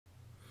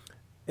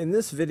In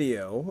this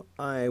video,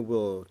 I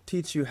will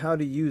teach you how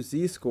to use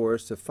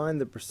z-scores to find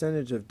the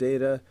percentage of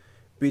data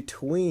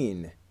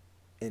between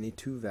any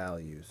two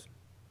values.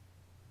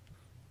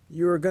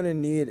 You are going to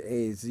need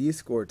a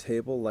z-score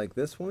table like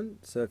this one,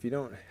 so if you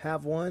don't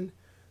have one,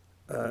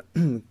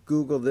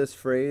 Google this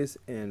phrase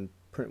and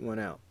print one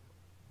out.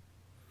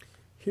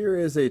 Here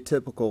is a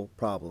typical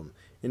problem.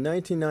 In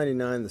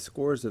 1999, the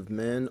scores of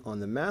men on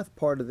the math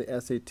part of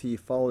the SAT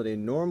followed a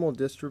normal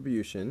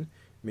distribution,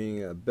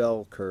 meaning a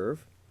bell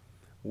curve,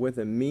 with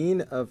a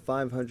mean of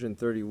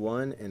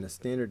 531 and a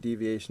standard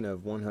deviation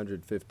of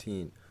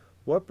 115.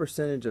 What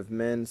percentage of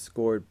men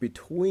scored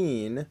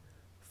between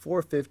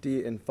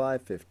 450 and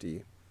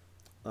 550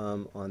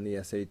 on the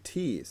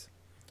SATs?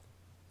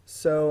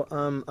 So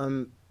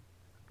I'm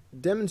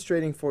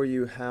demonstrating for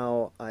you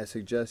how I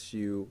suggest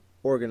you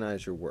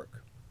organize your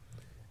work.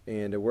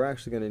 And we're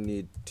actually going to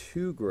need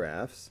two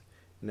graphs.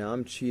 Now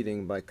I'm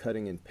cheating by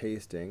cutting and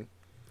pasting,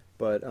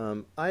 but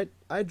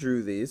I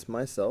drew these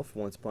myself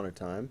once upon a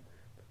time.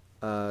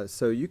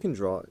 So you can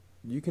draw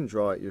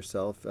it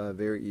yourself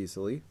very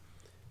easily.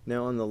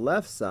 Now on the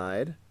left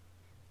side,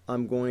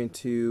 I'm going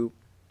to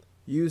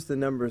use the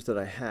numbers that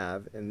I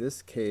have, in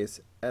this case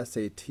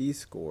SAT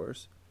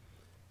scores,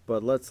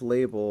 but let's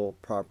label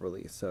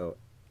properly. So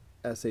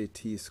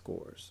SAT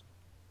scores.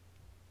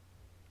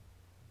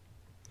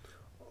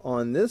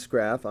 On this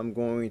graph, I'm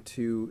going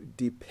to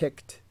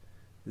depict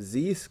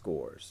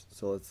z-scores,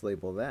 so let's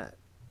label that.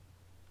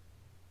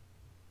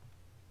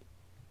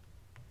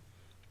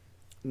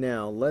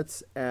 Now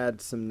let's add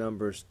some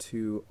numbers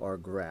to our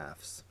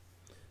graphs.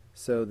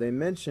 So they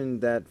mentioned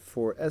that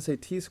for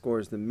SAT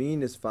scores the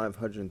mean is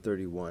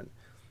 531.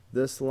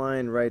 This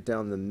line right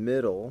down the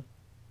middle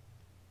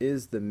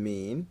is the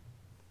mean.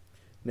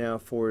 Now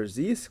for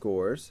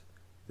z-scores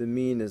the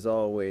mean is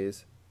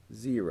always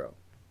 0.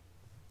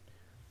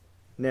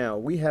 Now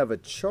we have a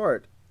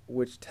chart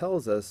which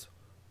tells us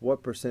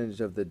what percentage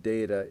of the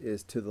data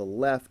is to the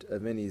left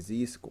of any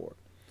z-score.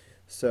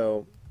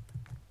 So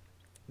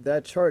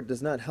that chart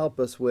does not help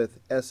us with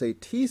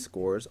SAT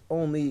scores,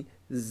 only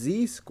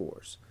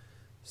z-scores.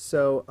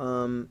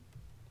 So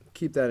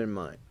keep that in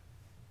mind.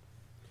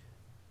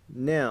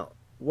 Now,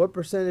 what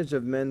percentage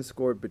of men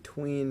scored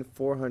between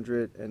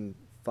 400 and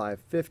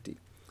 550?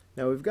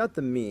 Now we've got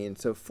the mean,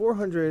 so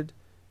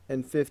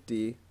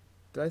 450,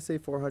 did I say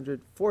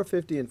 400?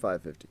 450 and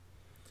 550.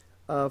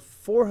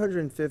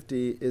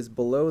 450 is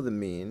below the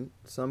mean,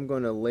 so I'm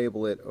going to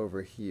label it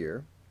over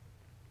here.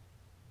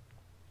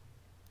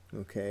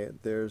 Okay,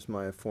 there's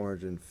my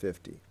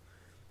 450.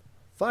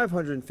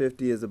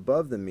 550 is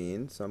above the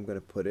mean, so I'm going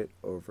to put it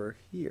over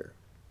here.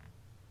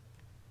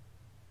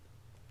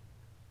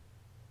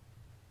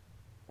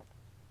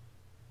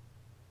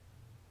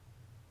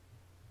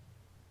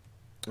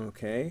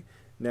 Okay,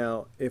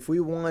 now if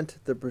we want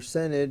the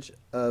percentage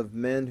of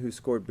men who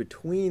scored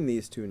between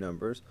these two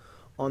numbers,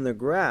 on the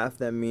graph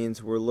that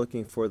means we're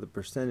looking for the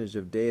percentage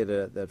of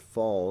data that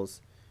falls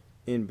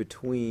in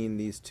between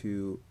these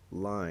two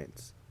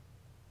lines.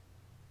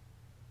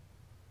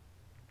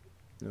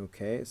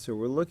 Okay, so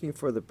we're looking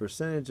for the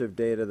percentage of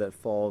data that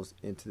falls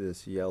into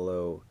this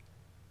yellow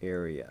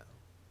area.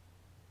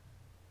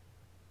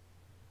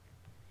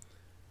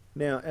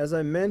 Now, as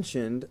I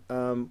mentioned,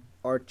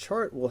 our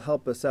chart will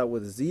help us out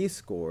with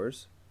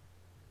z-scores,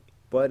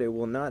 but it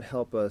will not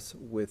help us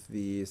with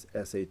these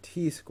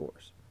SAT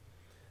scores.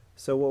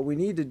 So what we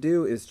need to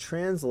do is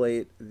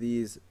translate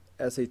these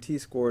SAT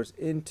scores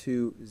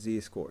into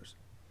z-scores.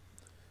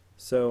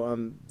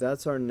 So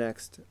that's our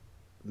next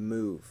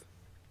move.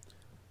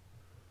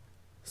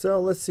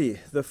 So let's see,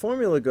 the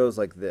formula goes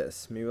like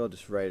this. Maybe I'll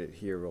just write it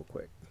here real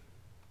quick.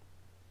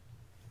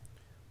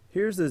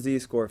 Here's the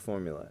z-score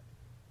formula.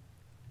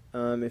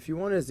 If you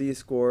want a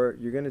z-score,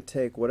 you're going to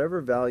take whatever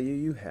value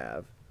you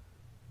have,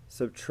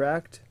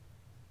 subtract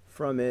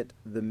from it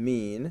the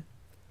mean,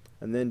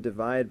 and then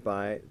divide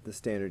by the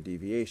standard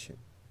deviation.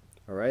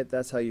 Alright,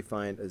 that's how you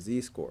find a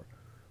z-score.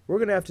 We're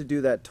going to have to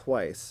do that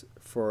twice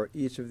for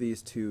each of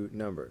these two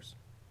numbers.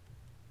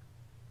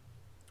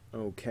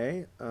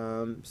 Okay,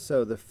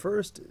 so the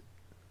first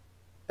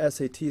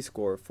SAT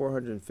score,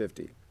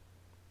 450.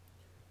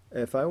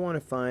 If I want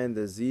to find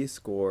the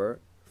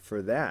z-score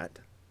for that,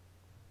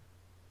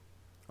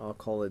 I'll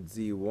call it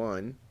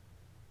z1.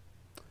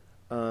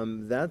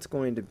 That's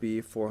going to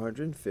be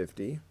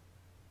 450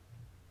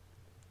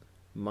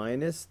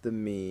 minus the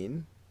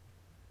mean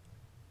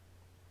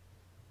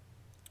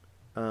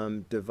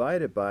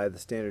divided by the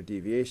standard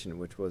deviation,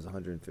 which was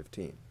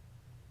 115.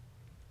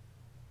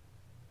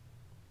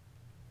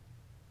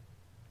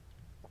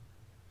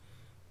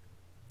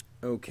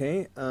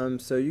 Okay,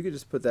 so you could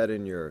just put that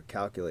in your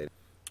calculator.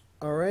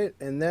 Alright,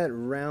 and that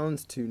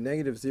rounds to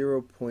negative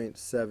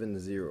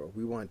 0.70.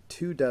 We want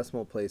two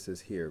decimal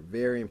places here.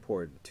 Very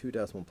important, two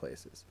decimal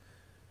places.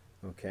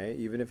 Okay,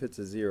 even if it's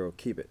a 0,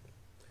 keep it.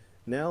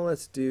 Now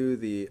let's do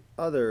the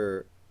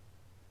other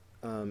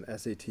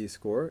SAT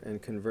score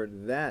and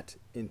convert that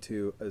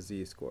into a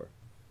z-score.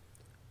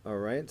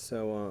 Alright,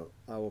 so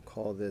I will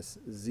call this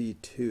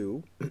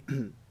z2.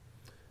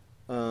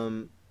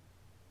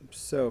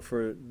 So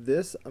for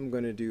this, I'm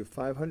going to do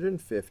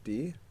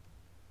 550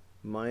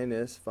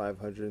 minus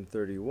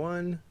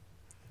 531,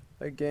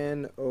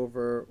 again,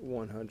 over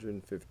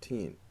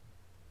 115.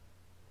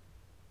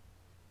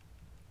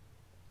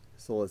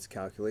 So let's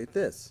calculate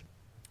this.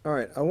 All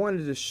right, I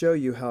wanted to show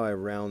you how I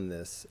round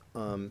this.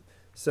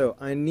 So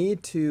I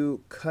need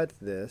to cut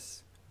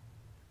this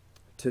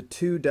to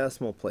 2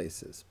 decimal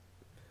places.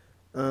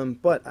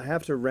 But I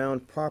have to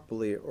round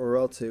properly or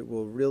else it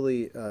will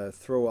really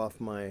throw off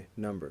my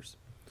numbers.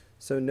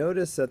 So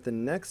notice that the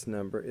next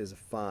number is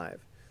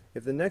 5.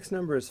 If the next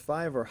number is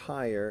 5 or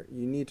higher,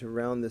 you need to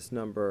round this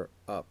number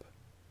up.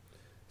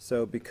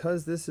 So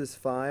because this is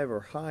 5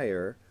 or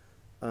higher,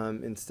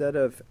 instead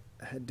of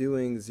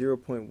doing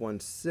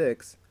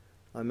 0.16,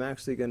 I'm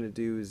actually going to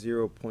do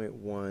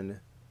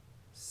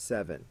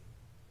 0.17.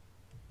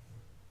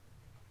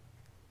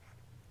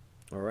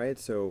 Alright,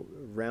 so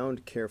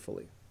round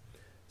carefully.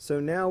 So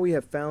now we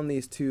have found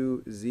these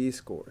two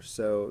z-scores.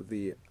 So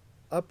the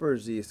upper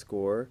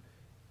z-score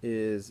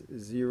is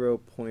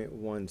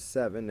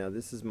 0.17. Now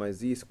this is my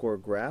z-score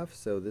graph,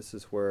 so this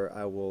is where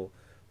I will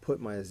put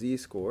my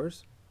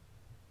z-scores.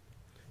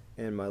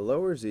 And my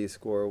lower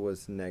z-score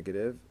was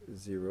negative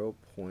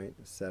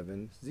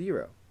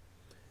 0.70.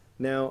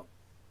 Now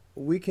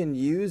we can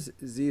use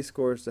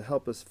z-scores to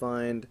help us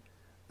find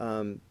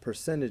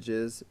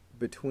percentages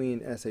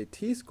between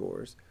SAT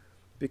scores,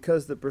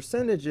 because the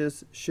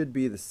percentages should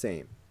be the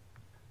same.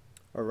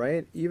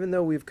 Alright, even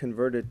though we've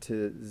converted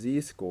to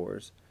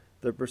z-scores,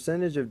 the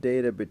percentage of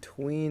data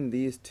between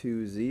these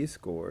two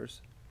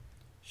z-scores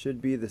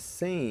should be the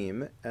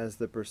same as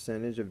the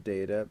percentage of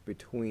data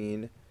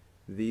between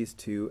these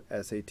two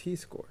SAT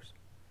scores.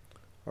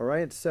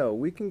 Alright, so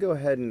we can go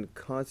ahead and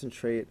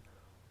concentrate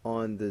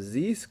on the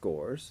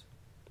z-scores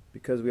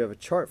because we have a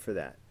chart for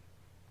that.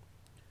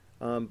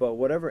 But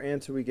whatever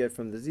answer we get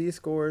from the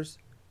z-scores,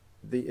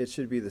 it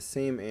should be the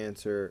same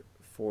answer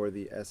for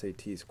the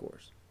SAT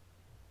scores.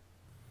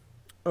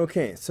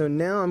 Okay, so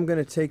now I'm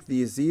going to take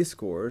these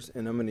z-scores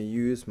and I'm going to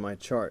use my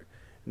chart.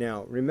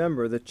 Now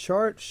remember, the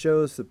chart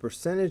shows the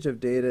percentage of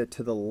data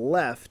to the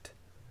left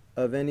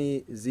of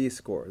any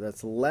z-score.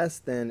 That's less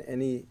than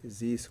any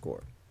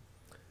z-score.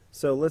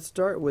 So let's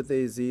start with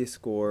a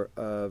z-score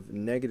of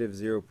negative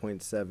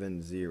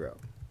 0.70.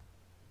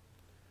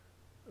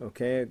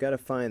 Okay, I've got to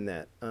find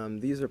that.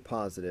 These are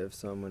positive,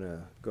 so I'm going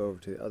to go over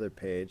to the other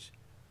page.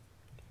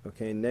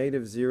 Okay,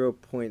 negative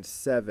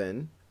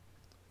 0.7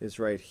 is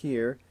right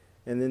here,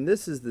 and then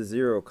this is the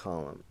 0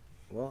 column.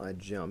 Well, I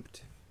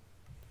jumped,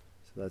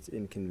 so that's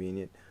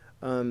inconvenient.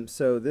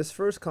 So this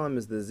first column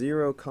is the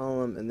 0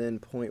 column, and then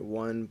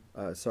 0.01,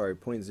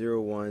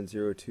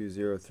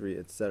 0.02, 03,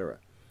 etc.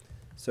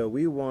 So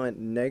we want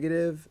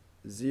negative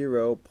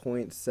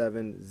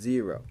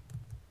 0.70.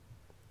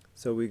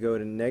 So we go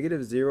to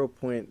negative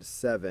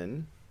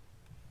 0.7,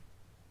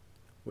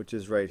 which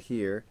is right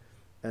here,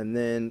 and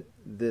then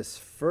this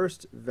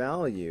first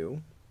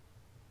value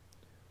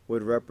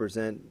would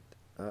represent,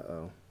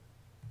 can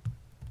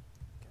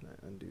I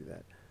undo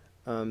that?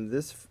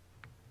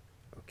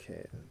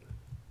 Okay.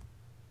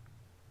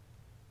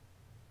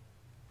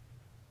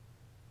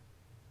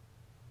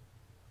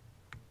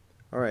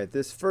 Alright,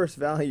 this first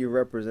value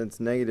represents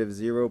negative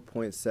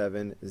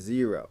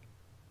 0.70.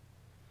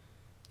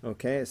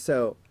 Okay,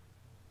 so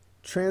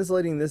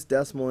translating this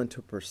decimal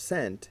into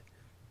percent,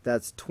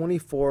 that's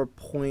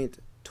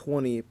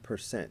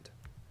 24.20%.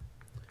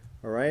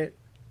 Alright,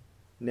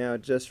 now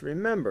just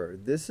remember,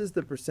 this is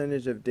the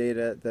percentage of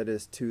data that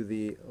is to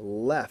the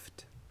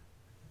left.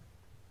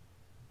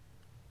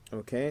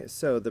 Okay,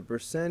 so the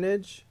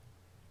percentage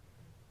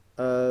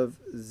of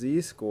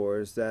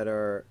z-scores that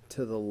are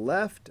to the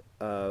left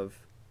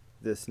of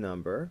this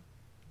number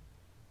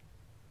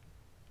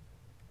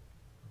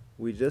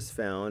we just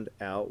found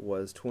out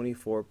was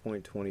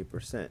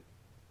 24.20%.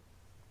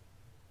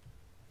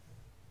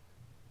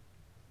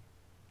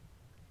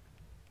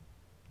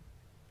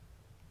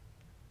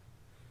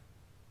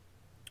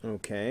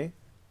 Okay,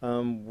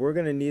 we're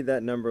going to need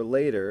that number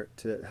later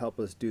to help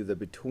us do the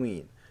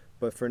between.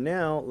 But for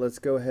now, let's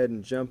go ahead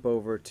and jump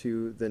over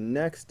to the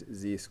next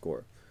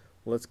z-score.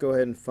 Let's go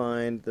ahead and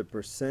find the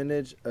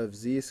percentage of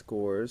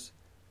z-scores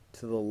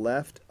to the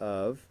left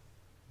of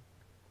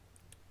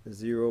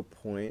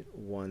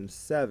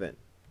 0.17.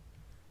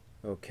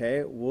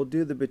 Okay, we'll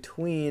do the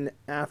between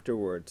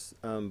afterwards,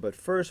 but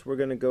first we're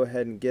going to go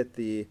ahead and get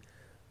the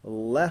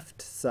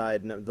left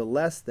side, the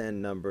less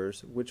than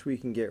numbers, which we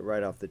can get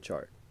right off the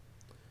chart.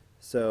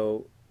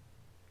 So,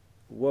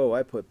 whoa,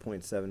 I put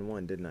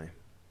 0.71, didn't I?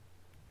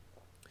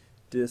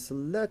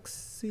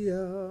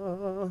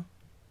 Dyslexia.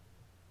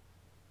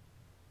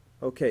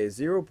 Okay,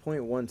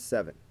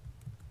 0.17.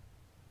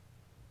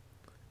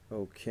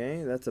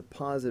 Okay, that's a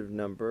positive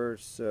number,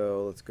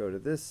 so let's go to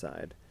this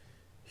side.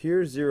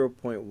 Here's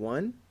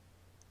 0.1,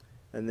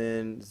 and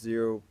then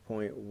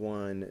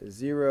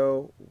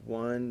 0.10,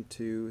 1,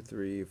 2,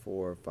 3,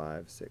 4,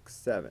 5, 6,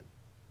 7.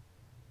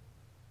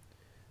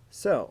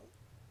 So,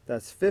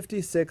 that's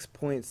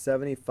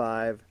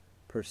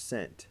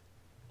 56.75%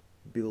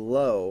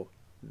 below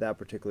that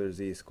particular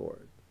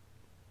z-score.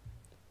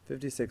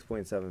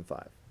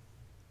 56.75.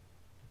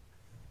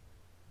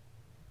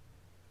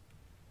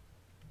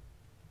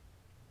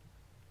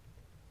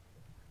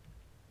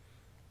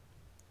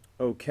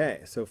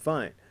 Okay, so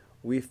fine.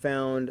 We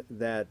found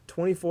that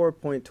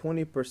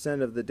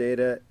 24.20% of the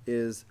data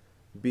is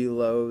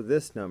below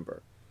this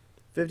number.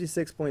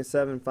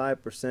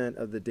 56.75%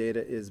 of the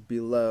data is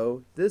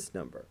below this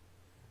number.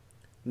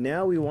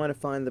 Now we want to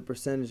find the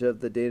percentage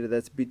of the data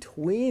that's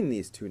between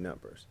these two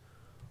numbers.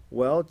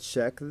 Well,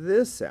 check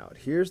this out.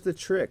 Here's the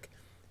trick.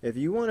 If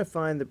you want to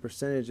find the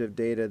percentage of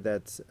data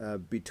that's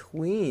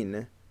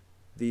between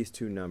these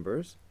two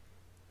numbers,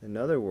 in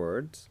other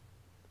words,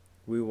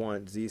 we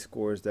want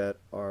z-scores that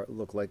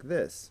look like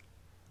this.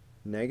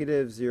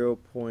 Negative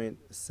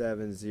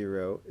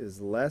 0.70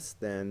 is less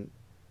than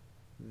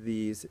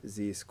these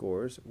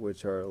z-scores,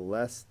 which are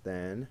less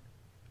than,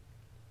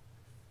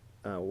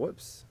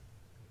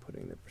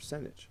 putting the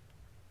percentage.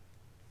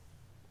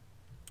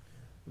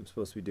 I'm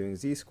supposed to be doing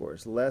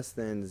z-scores, less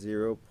than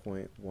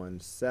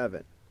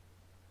 0.17.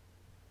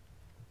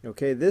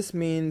 Okay, this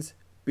means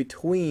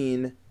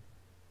between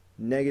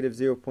negative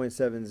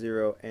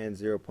 0.70 and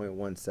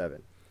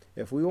 0.17.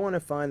 If we want to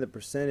find the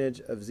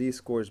percentage of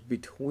z-scores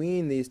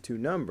between these two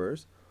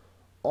numbers,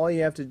 all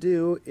you have to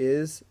do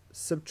is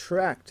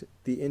subtract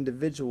the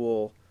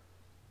individual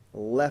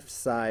left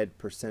side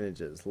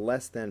percentages,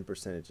 less than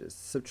percentages.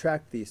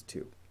 Subtract these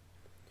two.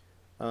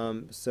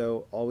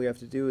 So all we have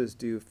to do is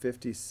do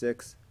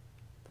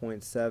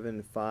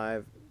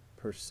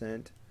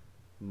 56.75%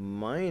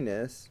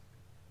 minus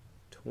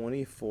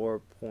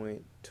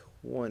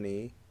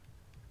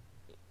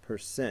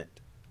 24.20%.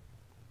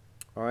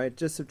 Alright,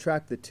 just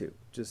subtract the two.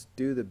 Just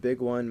do the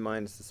big one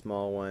minus the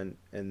small one,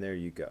 and there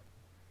you go.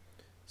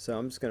 So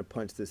I'm just going to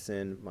punch this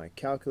in my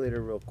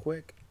calculator real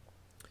quick.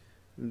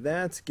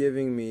 That's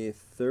giving me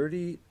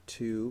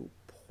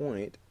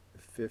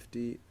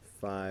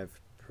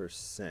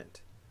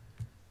 32.55%.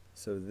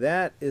 So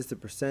that is the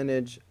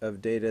percentage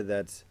of data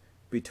that's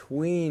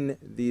between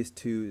these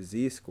two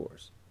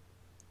z-scores.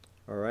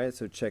 Alright,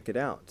 so check it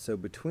out. So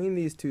between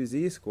these two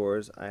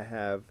z-scores, I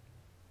have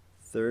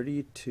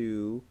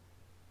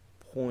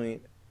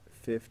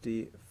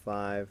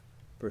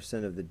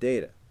 32.55% of the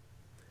data.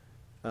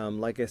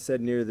 Like I said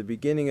near the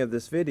beginning of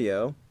this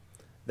video,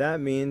 that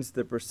means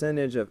the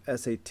percentage of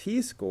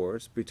SAT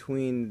scores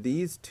between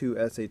these two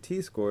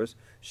SAT scores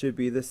should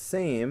be the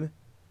same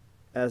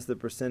as the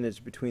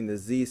percentage between the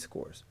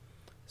z-scores.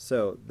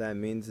 So that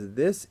means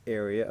this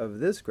area of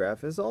this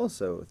graph is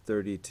also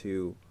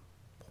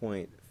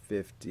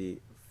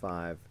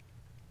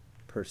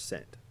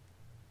 32.55%.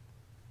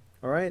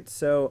 Alright,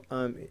 so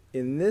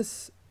in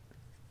this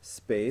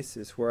space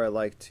is where I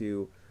like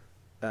to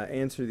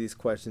answer these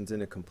questions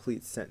in a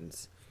complete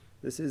sentence.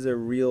 This is a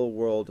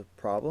real-world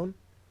problem,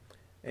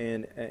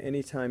 and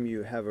anytime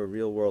you have a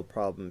real-world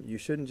problem, you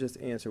shouldn't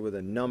just answer with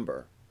a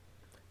number.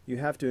 You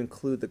have to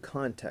include the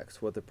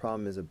context, what the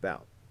problem is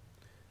about.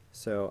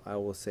 So I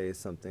will say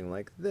something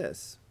like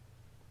this.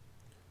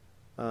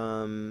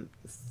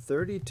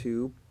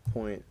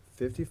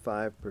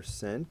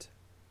 32.55%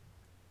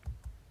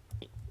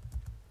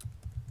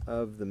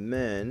 of the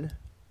men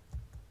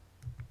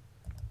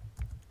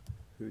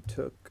who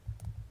took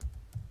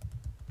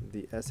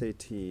the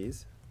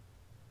SATs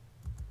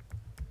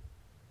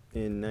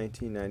in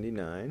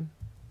 1999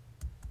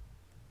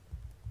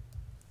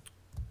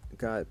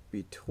 got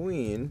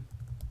between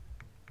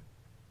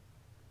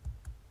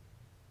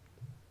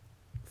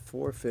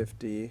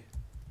 450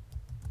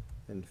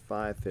 and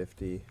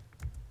 550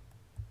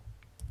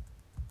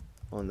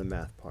 on the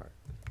math part.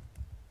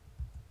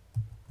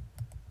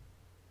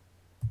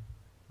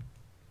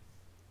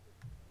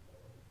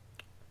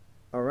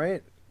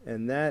 Alright,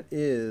 and that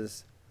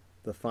is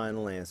the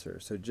final answer.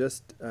 So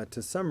just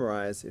to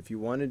summarize, if you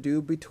want to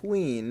do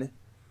between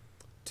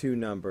two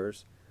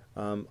numbers,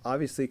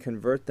 obviously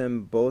convert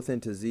them both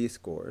into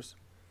z-scores.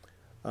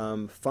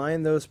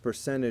 Find those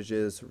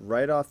percentages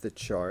right off the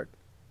chart.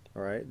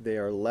 Alright, they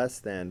are less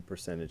than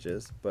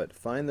percentages, but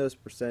find those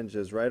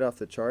percentages right off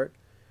the chart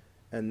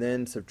and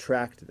then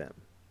subtract them.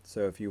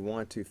 So if you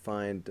want to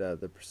find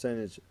the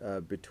percentage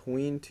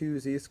between two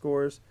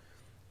z-scores,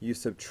 you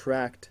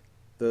subtract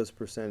those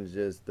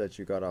percentages that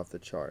you got off the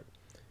chart,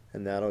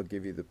 and that'll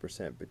give you the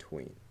percent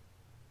between.